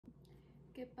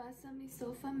¿Qué pasa, mi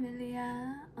so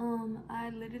familia?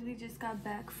 I literally just got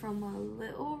back from a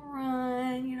little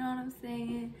run, you know what I'm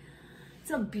saying?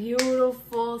 It's a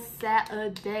beautiful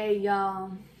Saturday,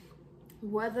 y'all.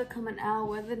 Weather coming out,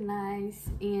 weather nice,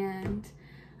 and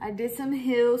I did some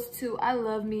hills too. I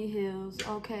love me hills,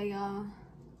 okay, y'all?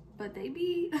 But they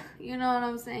be, you know what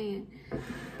I'm saying?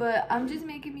 But I'm just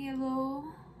making me a little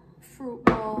fruit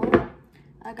bowl.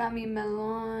 I got me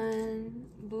melon,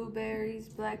 blueberries,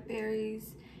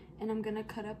 blackberries, and I'm gonna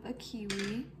cut up a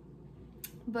kiwi.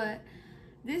 But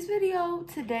this video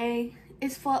today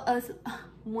is for us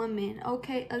women,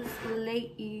 okay? Us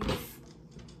ladies.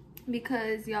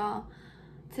 Because y'all,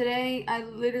 today I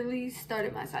literally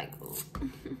started my cycle.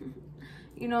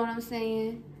 You know what I'm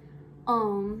saying?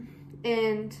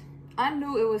 And I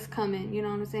knew it was coming, you know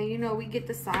what I'm saying? You know, we get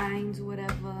the signs,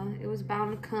 whatever. It was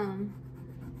bound to come.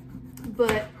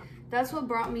 But that's what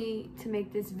brought me to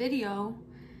make this video,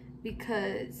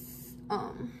 because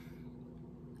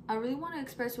I really want to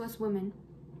express to us women,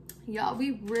 y'all,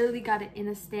 we really got to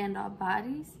understand our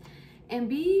bodies and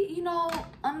be, you know,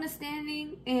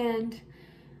 understanding and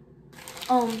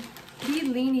be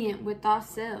lenient with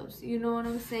ourselves, you know what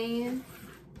I'm saying?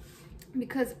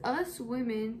 Because us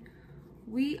women,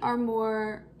 we are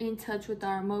more in touch with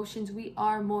our emotions. We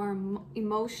are more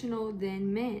emotional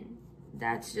than men.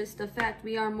 That's just a fact.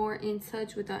 We are more in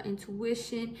touch with our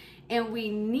intuition, and we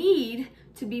need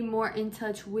to be more in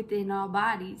touch within our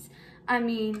bodies. I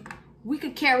mean, we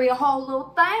could carry a whole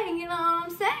little thing, you know what I'm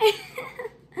saying?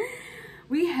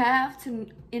 We have to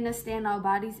understand our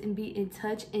bodies and be in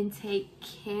touch and take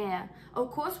care.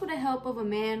 Of course, with the help of a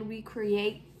man, we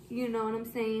create, you know what I'm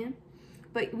saying?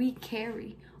 But we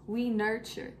carry, we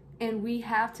nurture, and we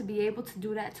have to be able to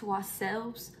do that to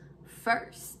ourselves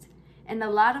first. And a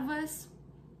lot of us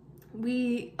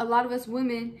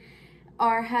women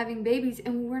are having babies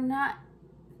and we're not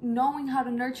knowing how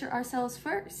to nurture ourselves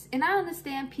first. And I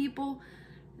understand people,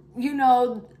 you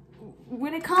know,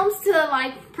 when it comes to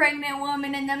like pregnant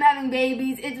women and them having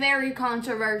babies, it's very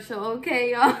controversial,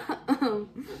 okay, y'all?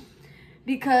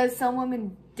 Because some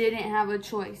women didn't have a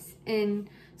choice, and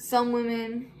some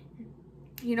women,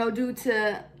 you know, due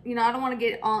to, you know, I don't want to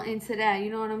get all into that, you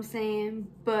know what I'm saying?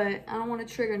 But I don't want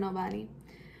to trigger nobody.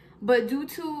 But due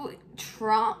to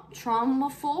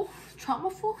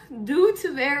due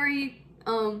to very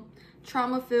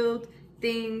trauma-filled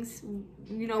things,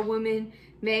 you know, women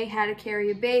may have to carry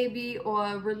a baby,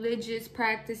 or religious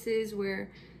practices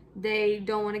where they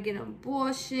don't want to get an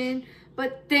abortion.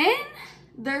 But then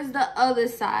there's the other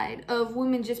side of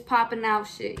women just popping out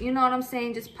shit, you know what I'm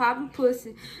saying? Just popping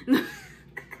pussy.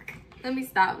 Let me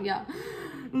stop, y'all.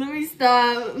 Let me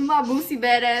stop. My boosie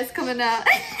badass coming out.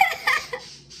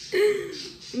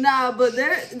 Nah, but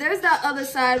there's that other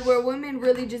side where women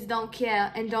really just don't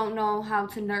care and don't know how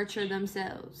to nurture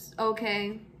themselves,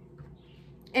 okay?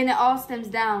 And it all stems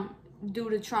down due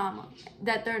to trauma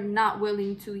that they're not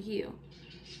willing to heal,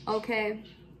 okay?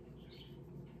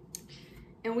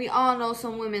 And we all know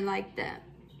some women like that.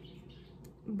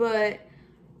 But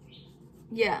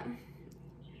yeah,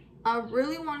 I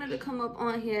really wanted to come up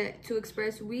on here to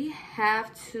express we have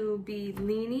to be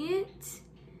lenient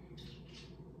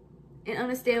and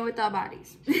understand with our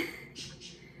bodies.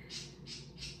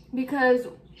 Because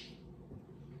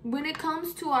when it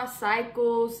comes to our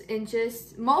cycles, and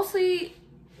just mostly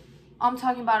I'm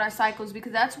talking about our cycles,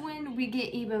 because that's when we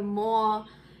get even more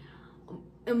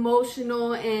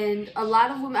emotional. And a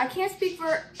lot of women, I can't speak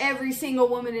for every single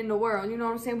woman in the world, you know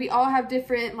what I'm saying? We all have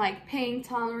different like pain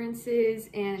tolerances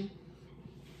and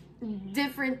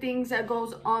different things that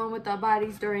goes on with our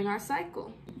bodies during our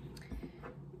cycle.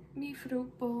 Mi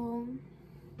fruit bowl.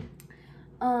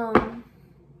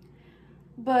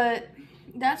 But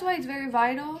that's why it's very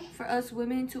vital for us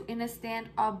women to understand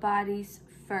our bodies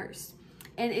first.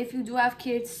 And if you do have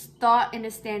kids, start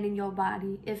understanding your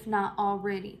body, if not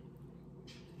already.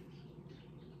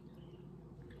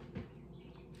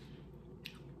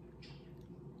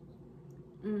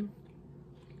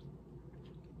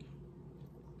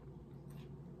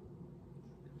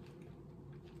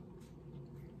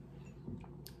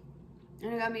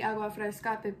 And I got me agua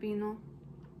fresca, pepino.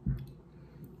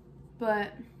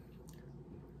 But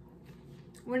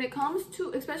when it comes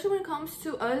to, especially when it comes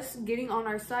to us getting on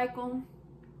our cycle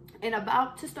and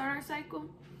about to start our cycle,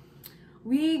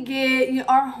 we get,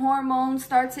 our hormones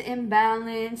start to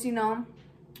imbalance, you know.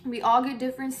 We all get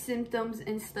different symptoms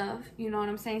and stuff, you know what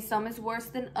I'm saying? Some is worse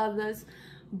than others.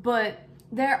 But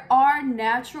there are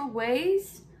natural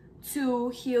ways to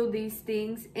heal these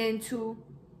things and to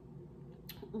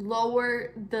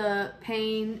lower the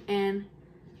pain and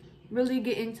really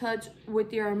get in touch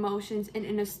with your emotions and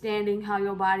understanding how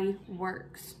your body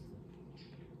works.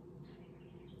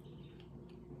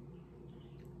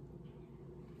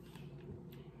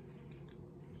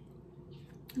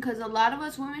 Because a lot of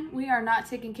us women, we are not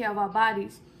taking care of our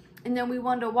bodies. And then we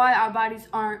wonder why our bodies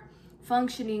aren't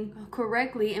functioning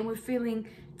correctly and we're feeling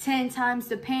 10 times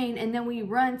the pain, and then we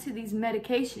run to these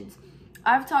medications.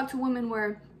 I've talked to women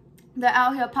where they're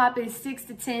out here popping 6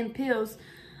 to 10 pills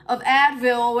of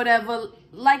Advil or whatever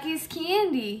like it's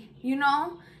candy, you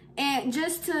know? And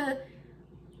just to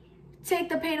take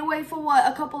the pain away for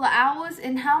what, a couple of hours?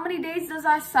 And how many days does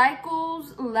our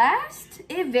cycles last?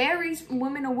 It varies from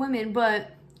women to women,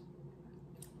 but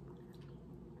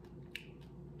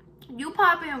you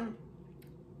popping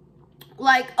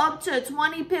like up to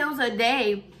 20 pills a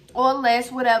day or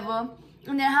less, whatever.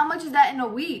 And then how much is that in a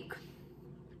week?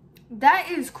 That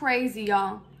is crazy,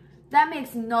 y'all. That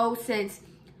makes no sense.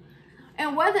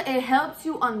 And whether it helps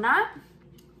you or not,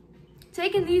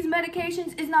 taking these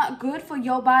medications is not good for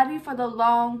your body for the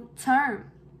long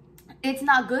term. It's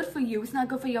not good for you. It's not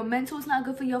good for your mental. It's not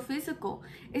good for your physical.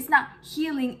 It's not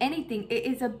healing anything. It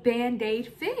is a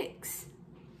band-aid fix.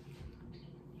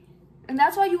 And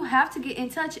that's why you have to get in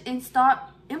touch and start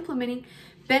implementing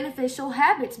beneficial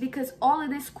habits, because all of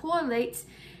this correlates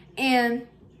and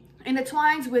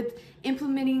intertwines with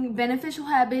implementing beneficial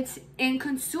habits and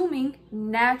consuming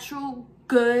natural,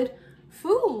 good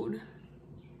food.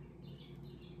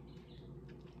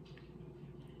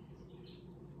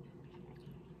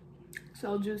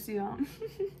 So juicy, y'all.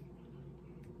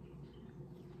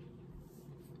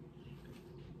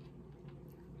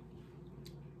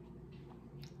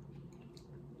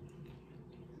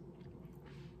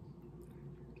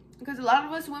 Because a lot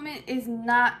of us women is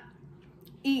not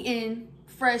eating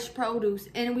fresh produce,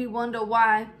 and we wonder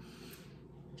why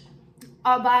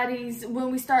our bodies,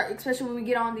 when we start, especially when we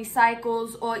get on these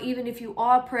cycles, or even if you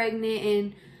are pregnant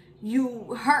and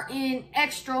you hurting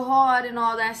extra hard and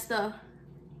all that stuff.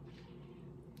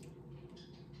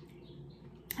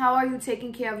 How are you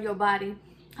taking care of your body?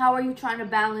 How are you trying to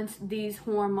balance these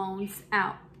hormones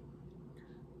out?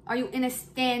 Are you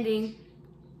understanding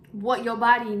what your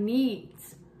body needs?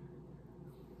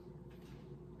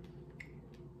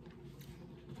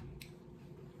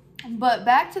 But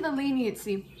back to the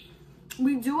leniency.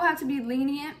 We do have to be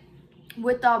lenient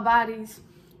with our bodies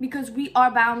because we are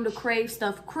bound to crave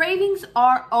stuff. Cravings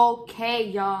are okay,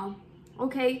 y'all.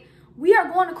 Okay? We are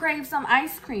going to crave some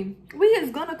ice cream. We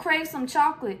is going to crave some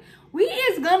chocolate. We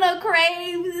is going to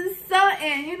crave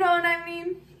something. You know what I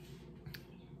mean?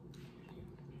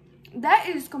 That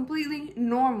is completely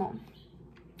normal.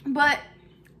 But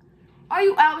are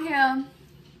you out here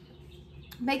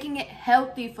making it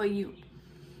healthy for you?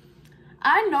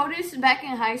 I noticed back in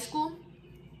high school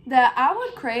that I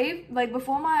would crave, like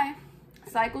before my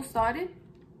cycle started,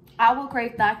 I would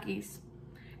crave Takis.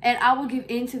 And I would give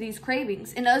in to these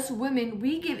cravings. And us women,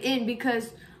 we give in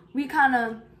because we kind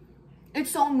of, it's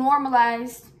so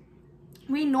normalized.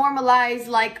 We normalize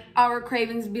like our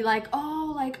cravings, be like,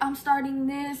 oh, like I'm starting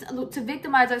this, to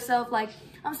victimize ourselves. Like,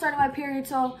 I'm starting my period,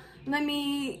 so let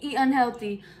me eat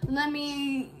unhealthy. Let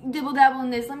me dibble dabble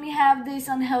in this. Let me have this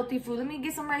unhealthy food. Let me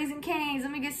get some Raisin Cane's.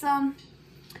 Let me get some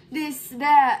this,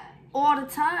 that, all the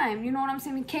time. You know what I'm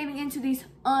saying? Caving into these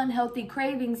unhealthy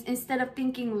cravings instead of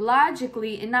thinking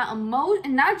logically and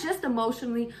not just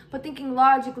emotionally, but thinking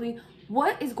logically.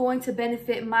 What is going to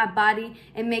benefit my body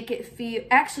and make it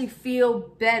actually feel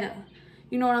better?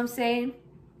 You know what I'm saying?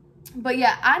 But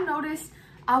yeah, I noticed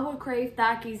I would crave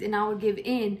Takis and I would give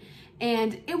in.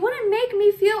 And it wouldn't make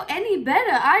me feel any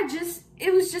better.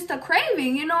 It was just a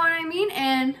craving, you know what I mean?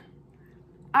 And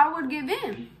I would give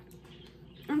in.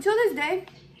 Until this day,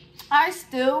 I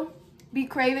still be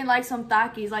craving like some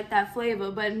Takis, like that flavor.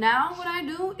 But now what I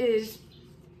do is,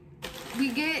 we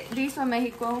get these from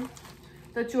Mexico,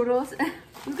 the churros.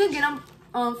 You could get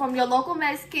them from your local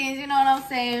Mexicans, you know what I'm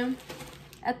saying?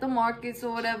 At the markets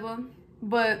or whatever.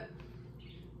 But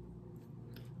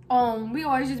we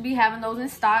always just be having those in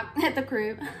stock at the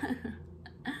crib.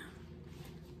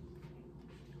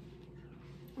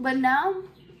 But now,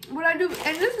 what I do,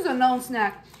 and this is a known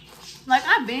snack. Like,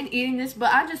 I've been eating this,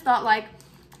 but I just thought, like,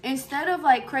 instead of,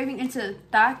 like, craving into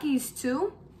Takis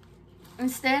too,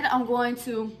 instead I'm going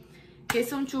to get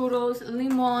some churros,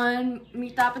 limon,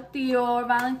 mi tapatio, or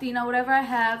Valentina, whatever I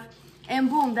have, and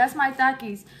boom, that's my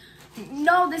Takis.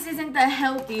 No, this isn't the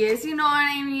healthiest, you know what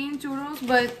I mean, churros,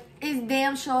 but it's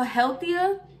damn sure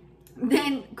healthier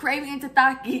than craving into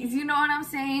Takis, you know what I'm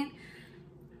saying?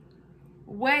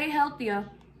 Way healthier.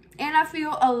 And I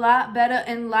feel a lot better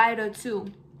and lighter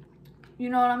too. You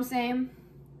know what I'm saying?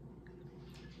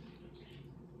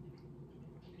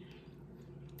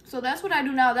 So that's what I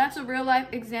do now. That's a real life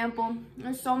example.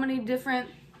 There's so many different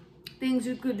things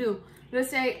you could do. Let's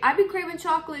say I be craving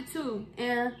chocolate too,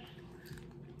 and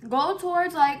go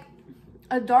towards like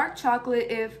a dark chocolate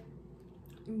if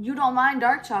you don't mind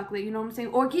dark chocolate, you know what I'm saying?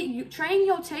 Or train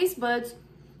your taste buds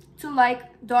to like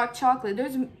dark chocolate.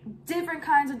 There's different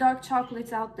kinds of dark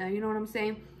chocolates out there, you know what I'm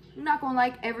saying? You're not gonna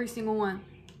like every single one.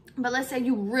 But let's say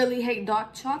you really hate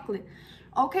dark chocolate.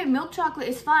 Okay, milk chocolate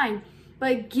is fine,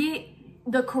 but get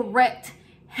the correct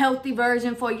healthy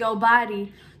version for your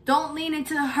body. Don't lean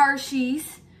into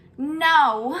Hershey's.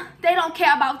 No, they don't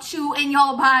care about you and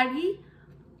your body.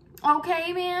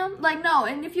 Okay, man? Like, no.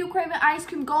 And if you're craving ice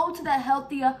cream, go to the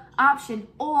healthier option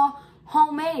or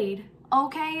homemade.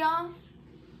 Okay, y'all?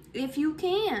 If you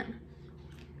can.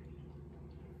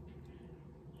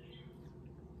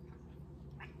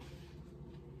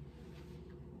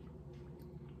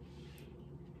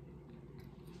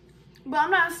 But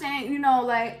I'm not saying, you know,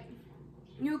 like,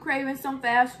 you craving some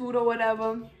fast food or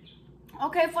whatever.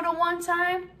 Okay, for the one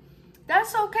time,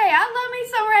 that's okay. I love me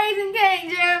some Raisin Cane,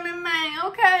 Jeremy, man,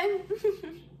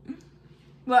 okay?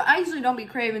 But I usually don't be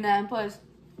craving that. And plus,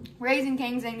 Raisin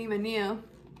Canes ain't even near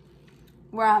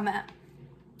where I'm at.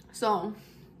 So,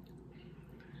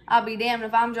 I'll be damned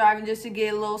if I'm driving just to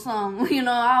get a little something. You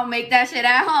know, I'll make that shit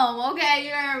at home, okay?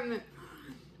 You heard me?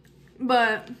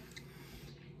 But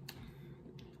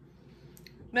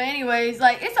anyways,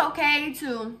 like, it's okay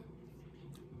to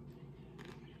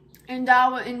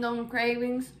indulge in those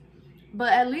cravings,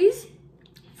 but at least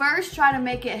first try to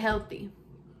make it healthy,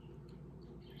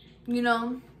 you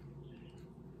know?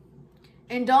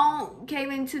 And don't cave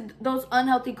into those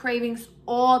unhealthy cravings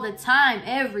all the time,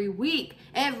 every week,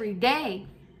 every day.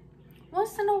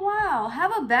 Once in a while,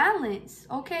 have a balance,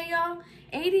 okay, y'all?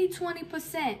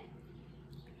 80-20%.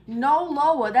 No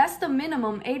lower. That's the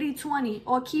minimum, 80-20.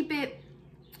 Or keep it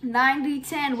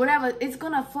 90-10, whatever. It's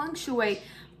going to fluctuate.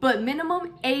 But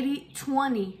minimum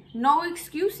 80-20. No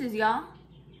excuses, y'all.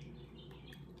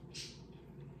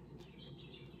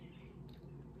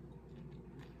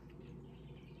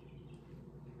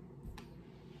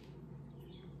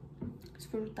 This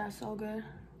fruit, that's so good.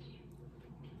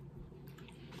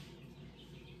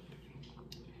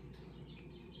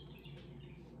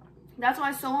 That's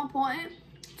why it's so important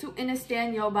to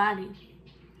understand your body.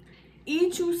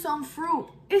 Eat you some fruit.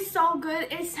 It's so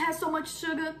good. It has so much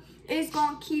sugar. It's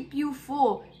going to keep you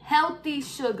full. Healthy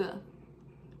sugar.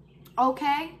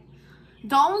 Okay?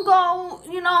 Don't go,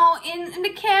 you know, in the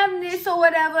cabinets or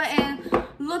whatever and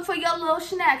look for your little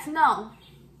snacks. No.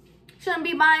 Shouldn't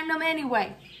be buying them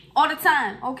anyway. All the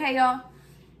time. Okay, y'all?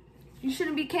 You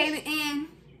shouldn't be caving in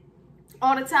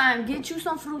all the time. Get you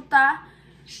some fruta.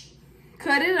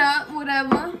 Cut it up,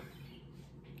 whatever.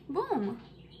 Boom.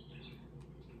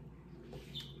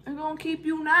 It's gonna keep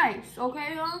you nice,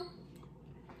 okay, y'all?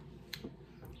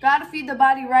 Gotta feed the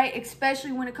body right,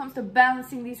 especially when it comes to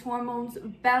balancing these hormones,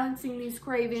 balancing these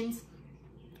cravings,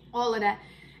 all of that.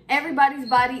 Everybody's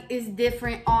body is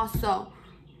different also.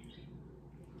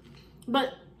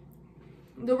 But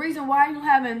the reason why you're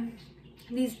having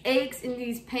these aches and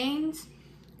these pains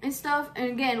and stuff,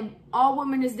 and again, all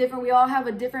women is different. We all have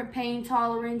a different pain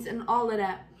tolerance and all of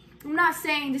that. I'm not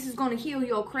saying this is going to heal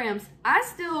your cramps. I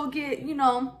still get, you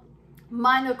know,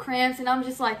 minor cramps, and I'm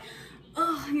just like,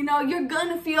 ugh, you know, you're going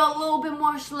to feel a little bit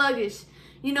more sluggish.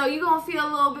 You know, you're going to feel a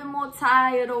little bit more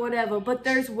tired or whatever. But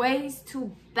there's ways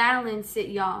to balance it,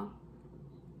 y'all.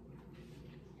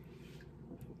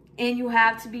 And you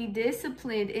have to be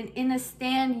disciplined and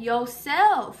understand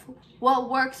yourself. What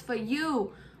works for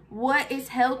you. What is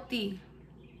healthy.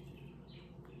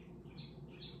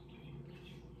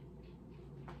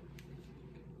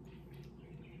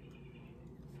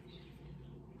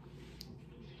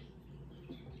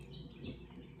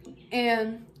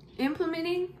 And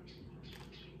implementing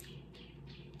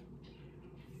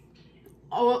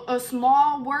a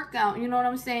small workout, you know what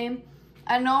I'm saying?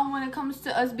 I know when it comes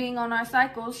to us being on our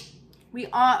cycles, we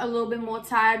are a little bit more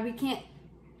tired. We can't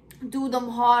do them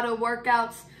harder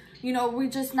workouts. You know, we're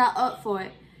just not up for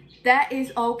it. That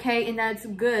is okay and that's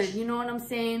good. You know what I'm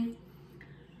saying?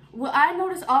 What I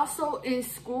noticed also in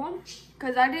school,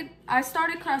 because I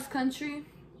started cross country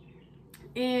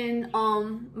in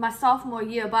my sophomore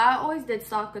year, but I always did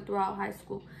soccer throughout high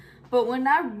school. But when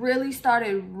I really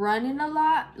started running a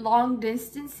lot, long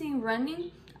distancing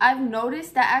running, I've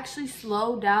noticed that actually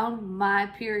slowed down my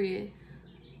period.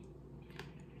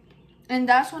 And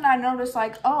that's when I noticed,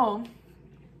 like, oh,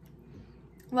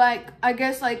 like, I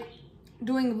guess, like,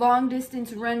 doing long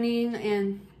distance running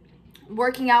and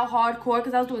working out hardcore,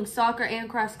 because I was doing soccer and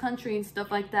cross country and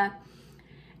stuff like that.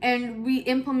 And we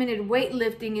implemented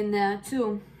weightlifting in there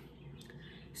too.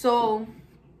 So,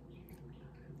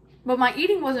 but my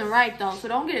eating wasn't right though, so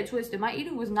don't get it twisted. My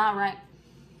eating was not right.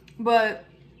 But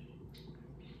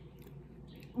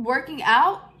working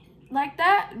out like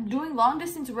that, doing long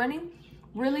distance running,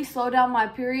 really slowed down my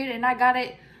period, and I got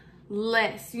it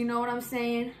less, you know what I'm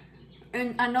saying?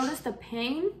 And I noticed the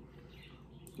pain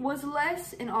was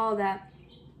less and all that.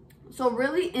 So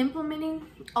really implementing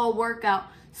a workout,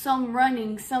 some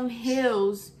running, some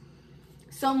hills,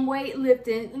 some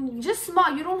weightlifting, just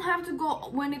small. You don't have to go,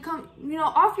 when it comes, you know,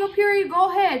 off your period, go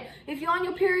ahead. If you're on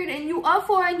your period and you up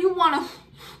for it and you want to,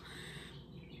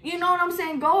 you know what I'm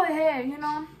saying, go ahead, you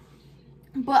know.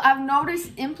 But I've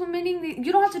noticed implementing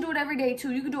you don't have to do it every day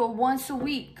too. You can do it once a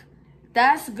week.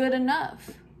 That's good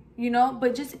enough, you know,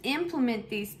 but just implement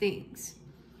these things.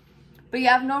 But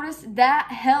yeah, I've noticed that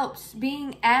helps.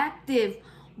 Being active,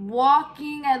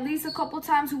 walking at least a couple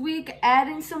times a week,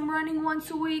 adding some running once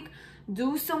a week,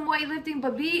 do some weightlifting,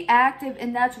 but be active,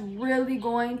 and that's really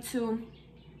going to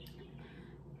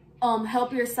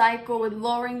help your cycle with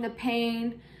lowering the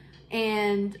pain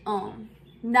and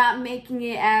not making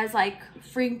it as like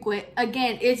frequent.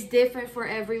 Again, it's different for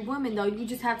every woman though. You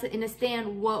just have to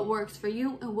understand what works for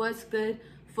you and what's good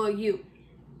for you.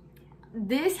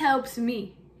 This helps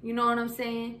me, you know what I'm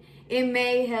saying? It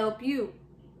may help you.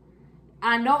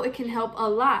 I know it can help a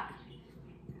lot.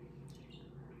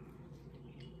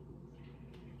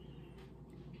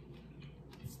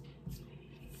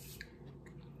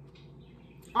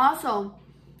 Also,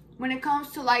 when it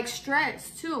comes to like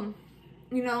stress too,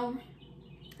 you know,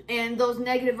 and those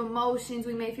negative emotions,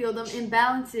 we may feel them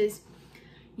imbalances.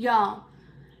 Y'all,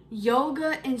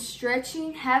 yoga and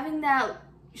stretching, having that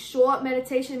short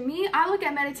meditation. I look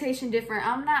at meditation different.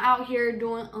 I'm not out here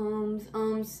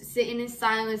doing sitting in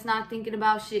silence, not thinking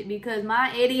about shit, because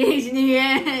my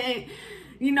ADHD,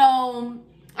 you know,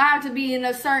 I have to be in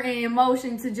a certain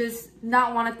emotion to just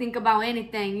not want to think about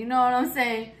anything. You know what I'm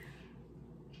saying?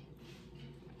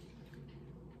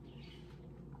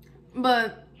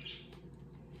 But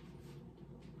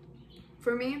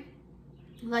for me,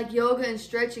 like yoga and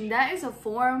stretching, that is a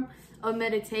form of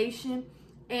meditation,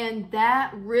 and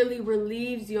that really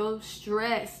relieves your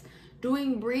stress.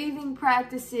 Doing breathing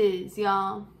practices,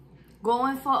 y'all.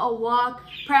 Going for a walk,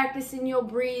 practicing your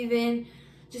breathing,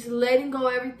 just letting go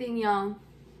of everything, y'all.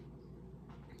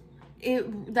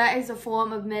 That is a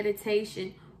form of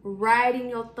meditation. Writing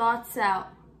your thoughts out.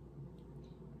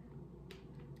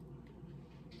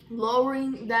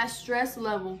 Lowering that stress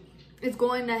level is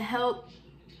going to help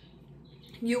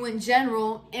you in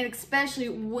general, and especially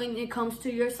when it comes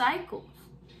to your cycles.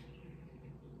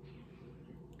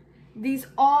 These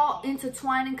all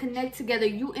intertwine and connect together.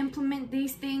 You implement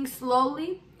these things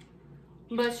slowly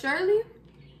but surely,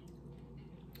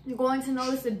 you're going to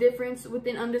notice the difference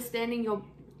within understanding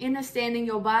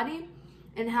your body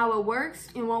and how it works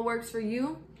and what works for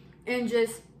you, and you're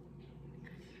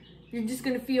just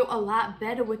going to feel a lot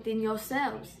better within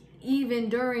yourselves, even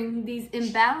during these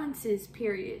imbalances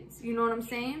periods. You know what I'm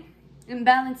saying?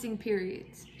 Imbalancing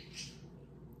periods.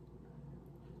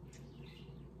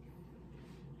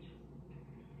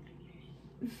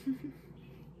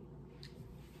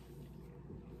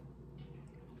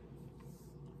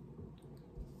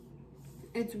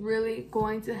 It's really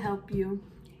going to help you,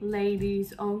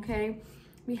 ladies, okay?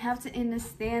 We have to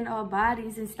understand our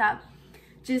bodies and stop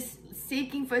just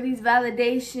seeking for these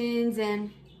validations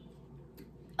and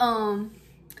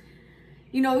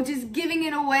you know, just giving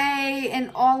it away and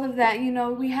all of that. You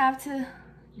know, we have to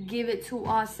give it to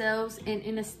ourselves and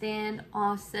understand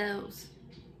ourselves.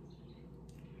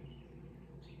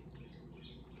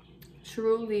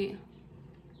 Truly.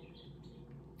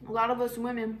 A lot of us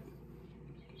women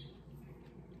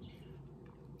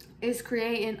is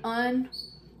creating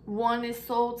unwanted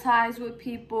soul ties with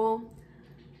people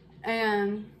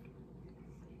and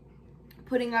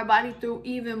putting our body through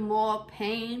even more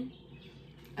pain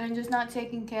and just not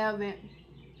taking care of it,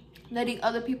 letting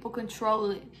other people control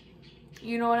it.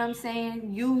 You know what I'm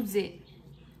saying? Use it,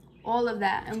 all of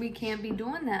that, and we can't be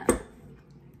doing that.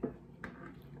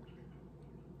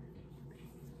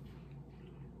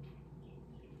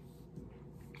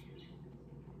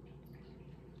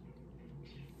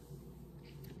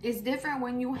 It's different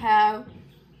when you have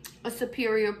a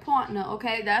superior partner,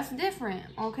 okay? That's different,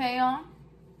 okay, y'all?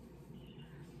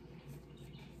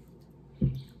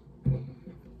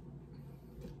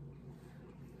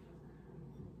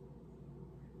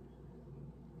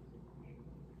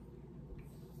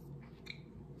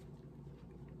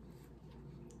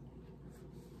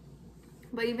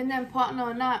 But even then, partner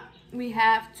or not, we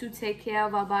have to take care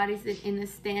of our bodies and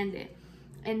understand it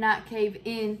and not cave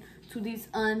in to these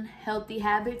unhealthy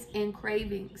habits and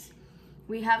cravings.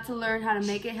 We have to learn how to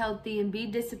make it healthy and be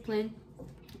disciplined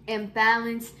and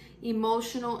balanced,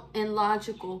 emotional and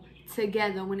logical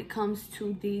together when it comes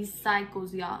to these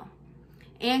cycles, y'all.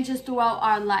 And just throughout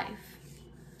our life.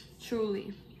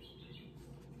 Truly.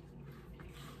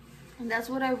 And that's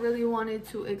what I really wanted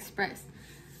to express.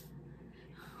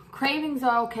 Cravings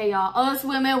are okay, y'all. Us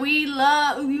women, we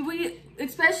love,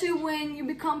 especially when you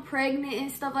become pregnant and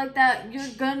stuff like that, you're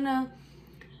gonna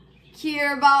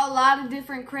hear about a lot of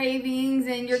different cravings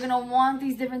and you're gonna want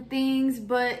these different things,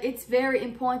 but it's very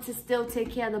important to still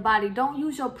take care of the body. Don't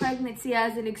use your pregnancy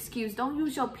as an excuse. Don't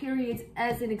use your periods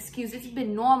as an excuse. It's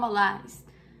been normalized.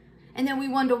 And then we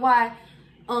wonder why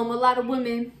a lot of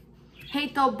women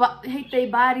hate their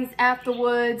bodies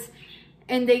afterwards,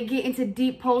 and they get into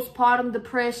deep postpartum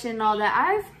depression and all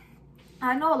that.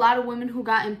 I know a lot of women who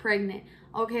gotten pregnant.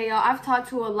 Okay, y'all, I've talked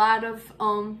to a lot of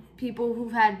people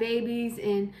who've had babies,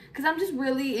 and because I'm just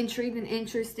really intrigued and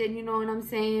interested, you know what I'm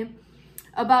saying,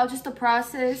 about just the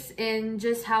process and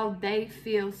just how they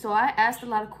feel. So I asked a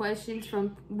lot of questions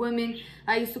from women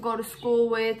I used to go to school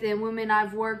with and women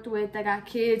I've worked with that got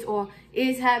kids or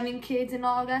is having kids and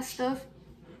all that stuff.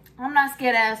 I'm not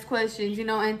scared to ask questions, you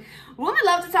know, and women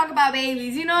love to talk about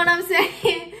babies, you know what I'm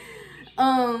saying?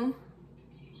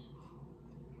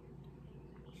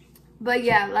 But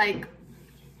yeah, like,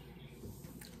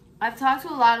 I've talked to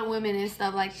a lot of women and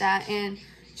stuff like that, and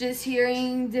just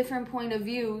hearing different point of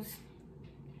views.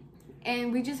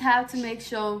 And we just have to make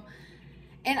sure,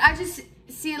 and I just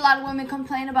see a lot of women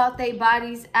complain about their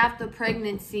bodies after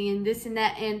pregnancy and this and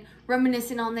that, and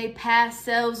reminiscing on their past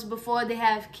selves before they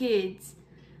have kids.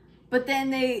 But then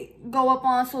they go up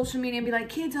on social media and be like,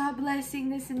 kids are a blessing,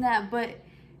 this and that. But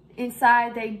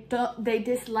inside, they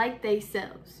dislike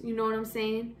themselves. You know what I'm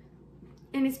saying?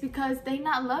 And it's because they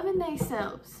not loving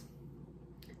themselves.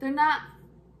 They're not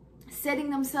setting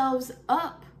themselves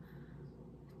up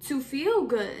to feel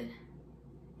good.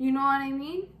 You know what I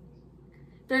mean?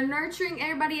 They're nurturing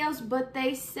everybody else but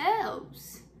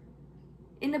themselves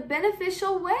in a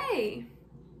beneficial way.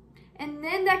 And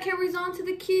then that carries on to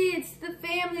the kids, the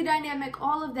family dynamic,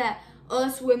 all of that.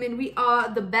 Us women, we are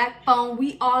the backbone.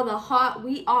 We are the heart.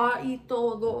 We are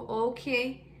todo,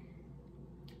 okay?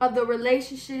 Of the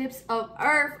relationships, of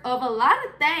earth, of a lot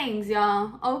of things,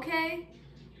 y'all, okay?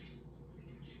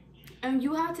 And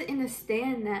you have to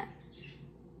understand that.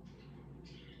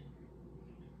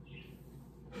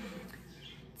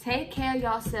 Take care of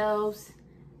yourselves.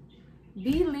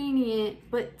 Be lenient,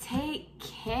 but take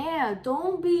care.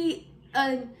 Don't be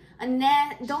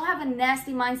don't have a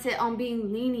nasty mindset on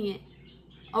being lenient,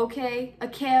 okay?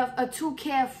 A too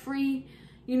carefree,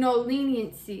 you know,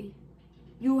 leniency.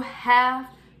 You have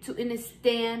to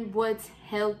understand what's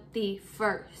healthy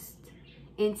first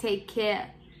and take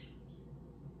care.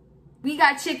 We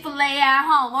got Chick-fil-A at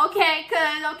home, okay?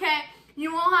 Okay,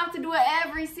 you won't have to do it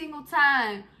every single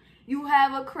time you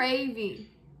have a craving.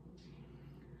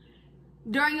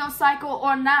 During your cycle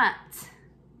or not.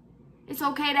 It's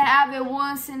okay to have it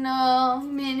once in a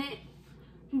minute.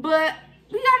 But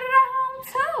we got it at home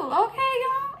too. Okay,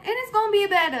 y'all? And it's going to be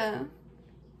better.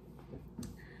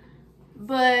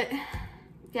 But,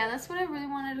 yeah, that's what I really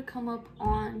wanted to come up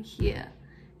on here.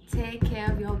 Take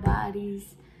care of your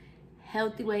bodies.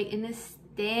 Healthy way.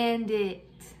 Understand it.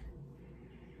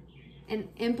 And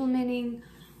implementing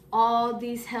all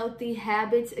these healthy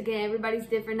habits. Again, everybody's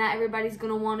different. Not everybody's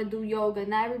gonna want to do yoga.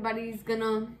 Not everybody's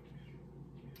gonna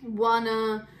want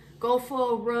to go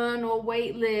for a run or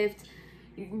weight lift.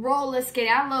 Roller skate.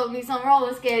 I love me some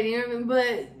roller skating, you know what I mean?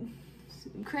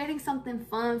 But creating something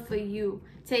fun for you.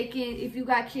 If you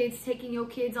got kids, taking your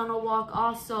kids on a walk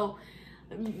also.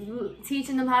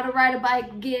 Teaching them how to ride a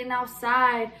bike, getting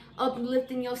outside,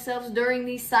 uplifting yourselves during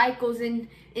these cycles and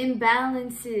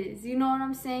imbalances. You know what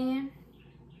I'm saying?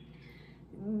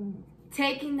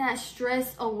 Taking that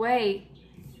stress away,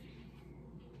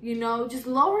 you know, just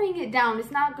lowering it down.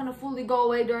 It's not going to fully go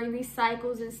away during these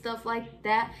cycles and stuff like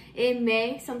that. It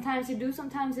may. Sometimes it do,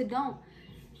 sometimes it don't,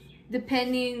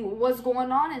 depending what's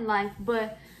going on in life.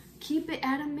 But keep it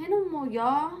at a minimal,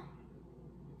 y'all.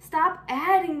 Stop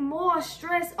adding more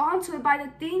stress onto it by the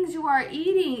things you are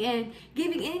eating and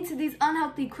giving into these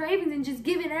unhealthy cravings and just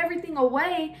giving everything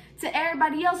away to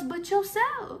everybody else but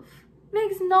yourself.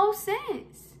 Makes no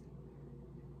sense.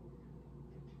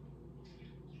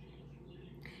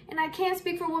 And I can't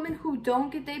speak for women who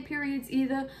don't get their periods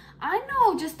either. I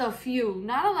know just a few,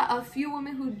 not a lot, a few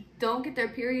women who don't get their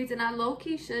periods, and I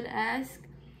low-key should ask,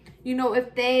 you know,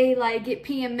 if they like get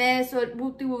PMS or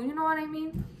woo-woo, you know what I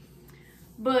mean?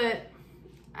 But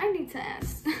I need to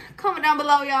ask. Comment down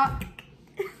below, y'all.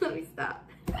 Let me stop.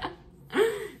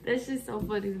 That's just so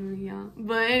funny to me, y'all.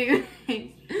 But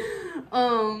anyways,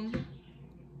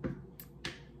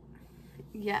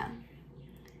 yeah.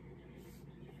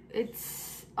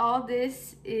 It's all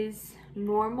this is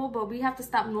normal, but we have to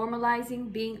stop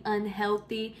normalizing being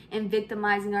unhealthy and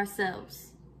victimizing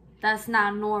ourselves. That's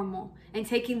not normal. And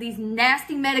taking these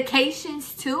nasty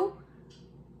medications too,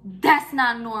 that's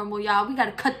not normal, y'all. We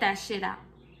gotta cut that shit out.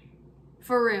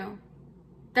 For real.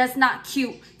 That's not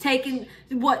cute. Taking,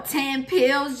 what, 10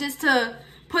 pills just to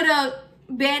put a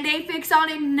Band-Aid fix on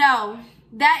it? No.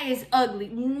 That is ugly.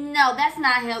 No, that's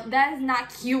not healthy. That is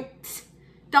not cute.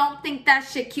 Don't think that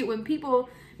shit cute. When people,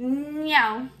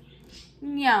 no.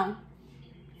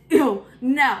 Ew,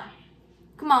 no.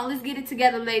 Come on, let's get it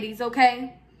together, ladies,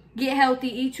 okay? Get healthy.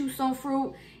 Eat you some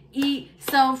fruit. Eat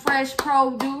some fresh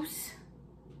produce.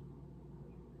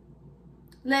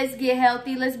 Let's get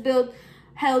healthy. Let's build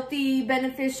healthy,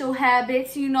 beneficial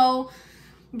habits, you know.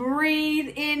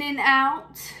 Breathe in and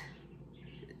out.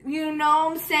 You know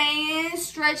what I'm saying?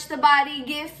 Stretch the body,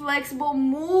 get flexible,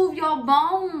 move your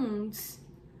bones.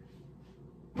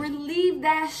 Relieve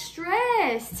that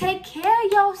stress. Take care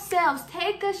of yourselves.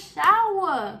 Take a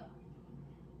shower.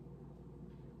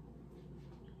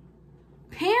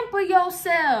 Pamper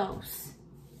yourselves.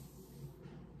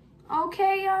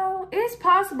 Okay, y'all? It's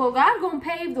possible. God's gonna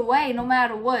pave the way no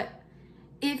matter what.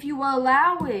 If you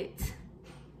allow it.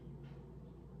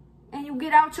 And you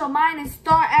get out your mind and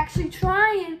start actually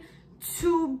trying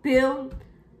to build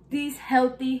these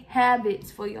healthy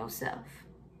habits for yourself.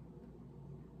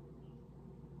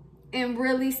 And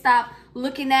really stop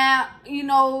looking at, you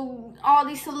know, all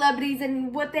these celebrities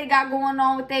and what they got going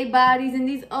on with their bodies and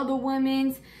these other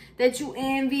women's that you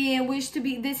envy and wish to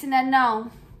be this and that.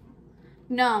 No.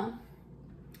 No.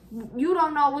 You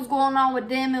don't know what's going on with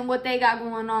them and what they got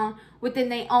going on within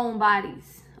their own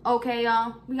bodies. Okay,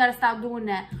 y'all? We got to stop doing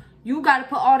that. You got to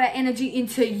put all that energy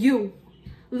into you.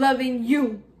 Loving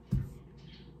you.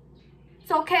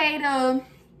 It's okay to,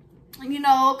 you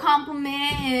know,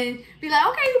 compliment and be like,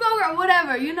 okay, you go, girl,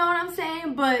 whatever. You know what I'm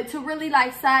saying? But to really,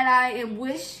 like, side-eye and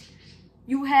wish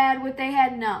you had what they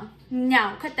had, no.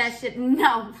 No. Cut that shit.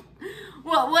 No.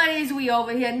 What is we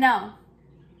over here? No.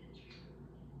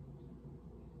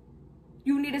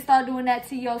 You need to start doing that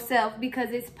to yourself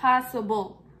because it's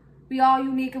possible. We all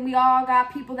unique and we all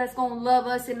got people that's going to love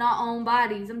us in our own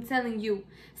bodies. I'm telling you.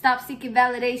 Stop seeking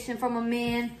validation from a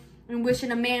man and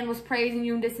wishing a man was praising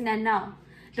you and this and that. No.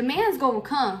 The man's going to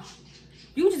come.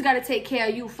 You just got to take care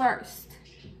of you first.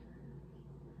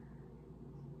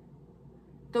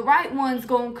 The right one's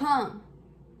going to come.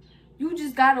 You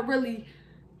just got to really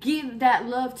give that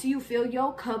love to you. Fill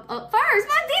your cup up first.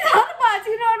 But these other parts,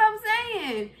 you know what I'm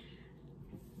saying?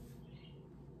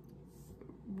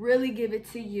 Really give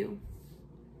it to you.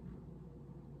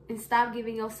 And stop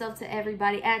giving yourself to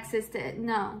everybody. Access to it.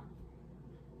 No.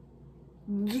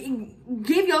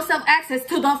 Give yourself access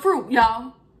to the fruit,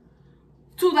 y'all.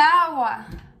 To the agua.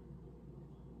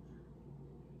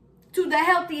 To the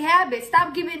healthy habits.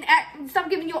 Stop giving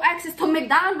your access to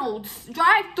McDonald's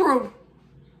drive-thru.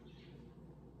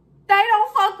 They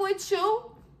don't fuck with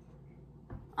you.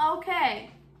 Okay.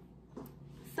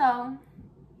 So,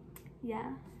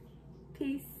 yeah.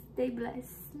 Peace. Stay blessed.